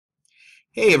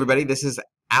Hey everybody, this is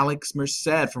Alex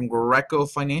Merced from Greico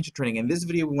Financial Training. In this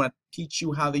video, we want to teach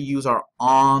you how to use our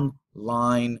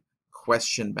online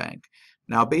question bank.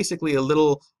 Now, basically, a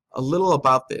little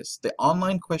about this. The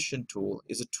online question tool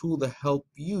is a tool to help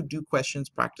you do questions,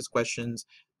 practice questions,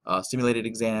 simulated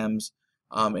exams,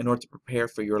 in order to prepare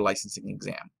for your licensing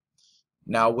exam.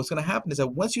 Now, what's going to happen is that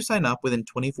once you sign up within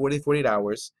 24 to 48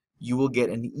 hours, you will get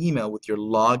an email with your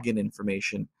login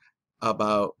information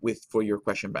for your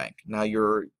question bank. Now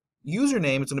your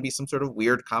username is going to be some sort of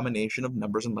weird combination of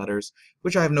numbers and letters,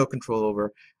 which I have no control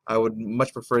over. I would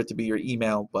much prefer it to be your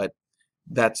email, but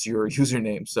that's your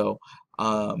username, so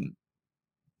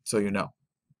you know.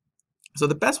 So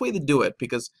the best way to do it,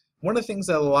 because one of the things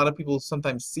that a lot of people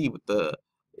sometimes see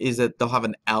is that they'll have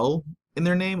an L in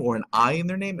their name or an I in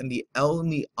their name, and the L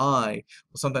and the I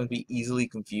will sometimes be easily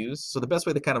confused. So the best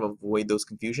way to kind of avoid those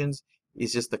confusions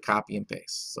is just to copy and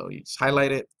paste. So you just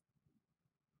highlight it,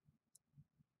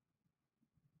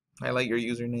 highlight your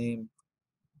username.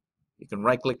 You can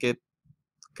right click it,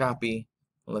 copy.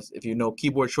 If you know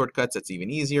keyboard shortcuts, that's even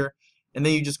easier. And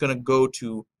then you're just going to go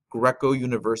to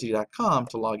GreicoUniversity.com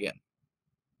to log in.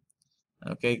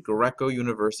 Okay,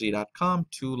 GreicoUniversity.com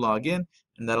to log in,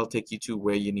 and that'll take you to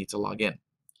where you need to log in.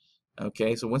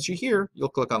 Okay, so once you're here, you'll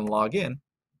click on login.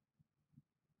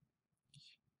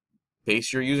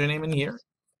 Paste your username in here.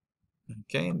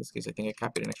 Okay, in this case, I think I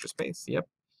copied an extra space. Yep.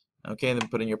 Okay, and then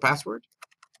put in your password,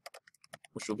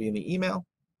 which will be in the email,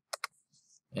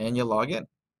 and you log in.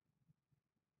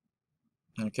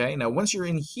 Okay, now once you're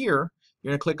in here,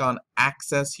 you're going to click on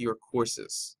Access Your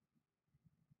Courses.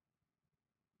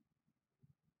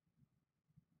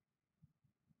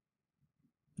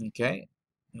 Okay,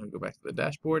 and we go back to the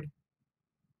dashboard.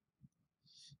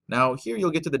 Now here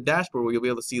you'll get to the dashboard where you'll be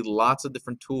able to see lots of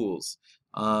different tools.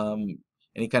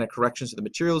 Any kind of corrections to the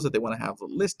materials that they want to have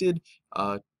listed.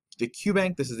 The Q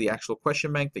bank, this is the actual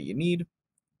question bank that you need.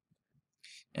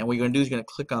 And what you're going to do is you're going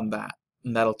to click on that,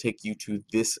 and that'll take you to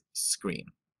this screen.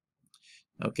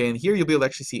 Okay, and here you'll be able to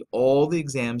actually see all the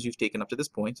exams you've taken up to this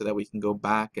point, so that we can go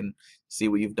back and see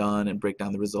what you've done and break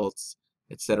down the results,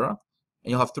 etc.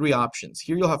 And you'll have three options.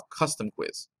 Here you'll have custom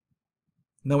quiz.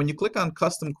 Now when you click on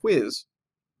custom quiz,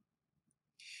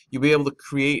 you'll be able to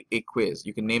create a quiz.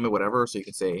 You can name it whatever, so you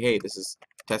can say, hey, this is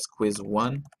test quiz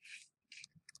 1.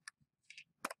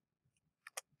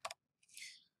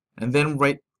 And then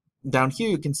right down here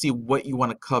you can see what you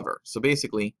want to cover. So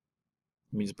basically,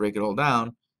 let me just break it all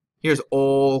down. Here's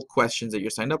all questions that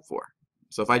you're signed up for.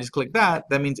 So if I just click that,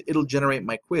 that means it'll generate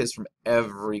my quiz from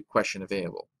every question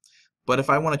available. But if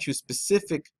I want to choose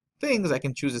specific things, I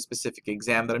can choose a specific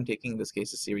exam that I'm taking, in this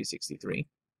case, a Series 63.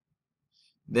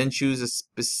 Then choose a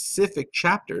specific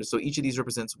chapter. So each of these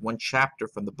represents one chapter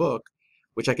from the book,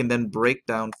 which I can then break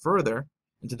down further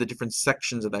into the different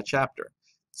sections of that chapter.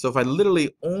 So if I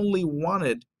literally only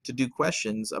wanted to do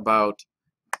questions about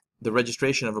the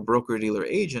registration of a broker-dealer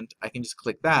agent, I can just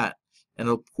click that, and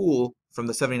it'll pull from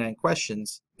the 79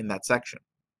 questions in that section.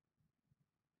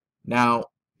 Now,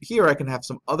 here I can have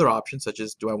some other options, such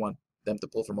as do I want them to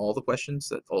pull from all the questions,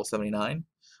 all 79,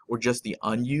 or just the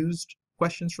unused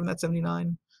questions from that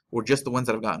 79, or just the ones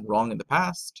that I've gotten wrong in the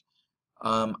past.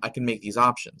 I can make these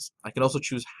options. I can also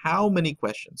choose how many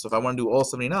questions. So if I want to do all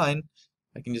 79,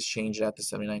 I can just change that to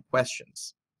 79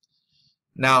 questions.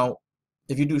 Now,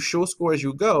 if you do show score as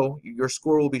you go, your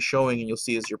score will be showing, and you'll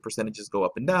see as your percentages go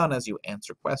up and down as you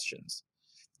answer questions.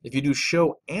 If you do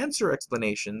show answer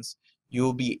explanations,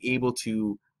 you'll be able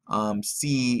to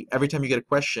see every time you get a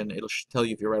question, it'll tell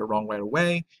you if you're right or wrong right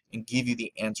away and give you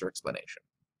the answer explanation.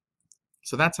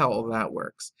 So that's how all that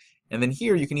works. And then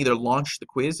here you can either launch the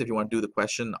quiz if you want to do the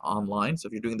question online. So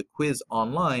if you're doing the quiz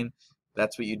online,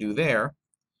 that's what you do there.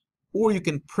 Or you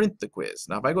can print the quiz.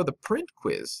 Now if I go to print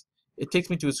quiz, it takes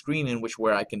me to a screen in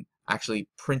where I can actually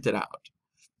print it out.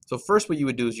 So first what you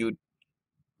would do is you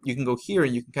can go here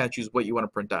and you can kind of choose what you want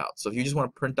to print out. So if you just want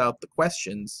to print out the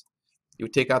questions, you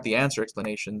would take out the answer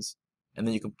explanations, and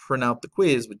then you can print out the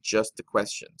quiz with just the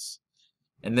questions.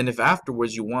 And then if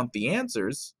afterwards you want the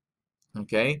answers,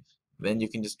 okay, then you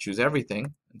can just choose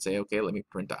everything and say, okay, let me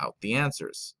print out the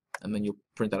answers. And then you'll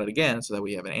print out it again so that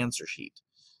we have an answer sheet.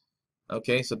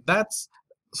 Okay, so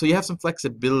you have some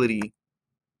flexibility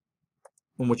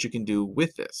on what you can do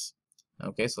with this.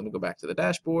 Okay, so let me go back to the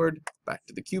dashboard, back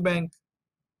to the Q bank.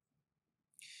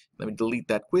 Let me delete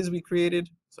that quiz we created.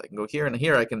 So I can go here, and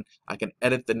here I can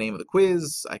edit the name of the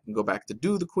quiz. I can go back to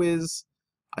do the quiz.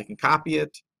 I can copy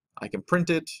it. I can print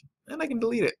it, and I can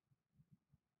delete it.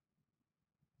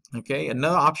 Okay,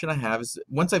 another option I have is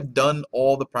once I've done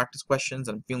all the practice questions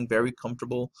and I'm feeling very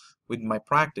comfortable with my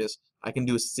practice, I can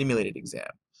do a simulated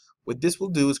exam. What this will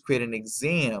do is create an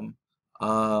exam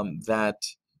that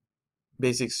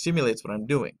basically simulates what I'm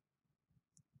doing.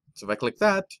 So if I click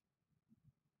that,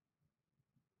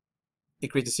 it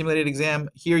creates a simulated exam.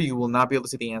 Here you will not be able to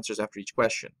see the answers after each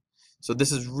question. So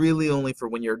this is really only for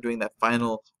when you're doing that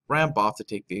final ramp off to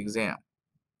take the exam.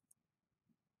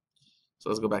 So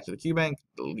let's go back to the QBank,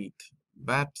 delete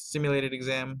that simulated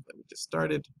exam that we just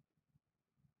started.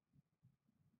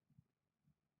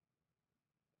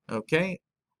 Okay,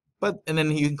 and then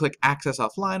you can click Access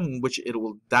Offline, in which it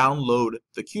will download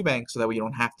the QBank so that way you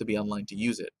don't have to be online to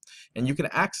use it. And you can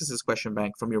access this question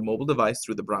bank from your mobile device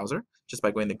through the browser just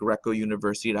by going to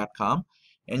GreicoUniversity.com,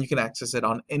 and you can access it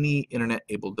on any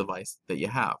internet-able device that you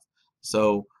have.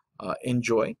 So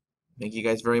enjoy. Thank you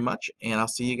guys very much, and I'll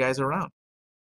see you guys around.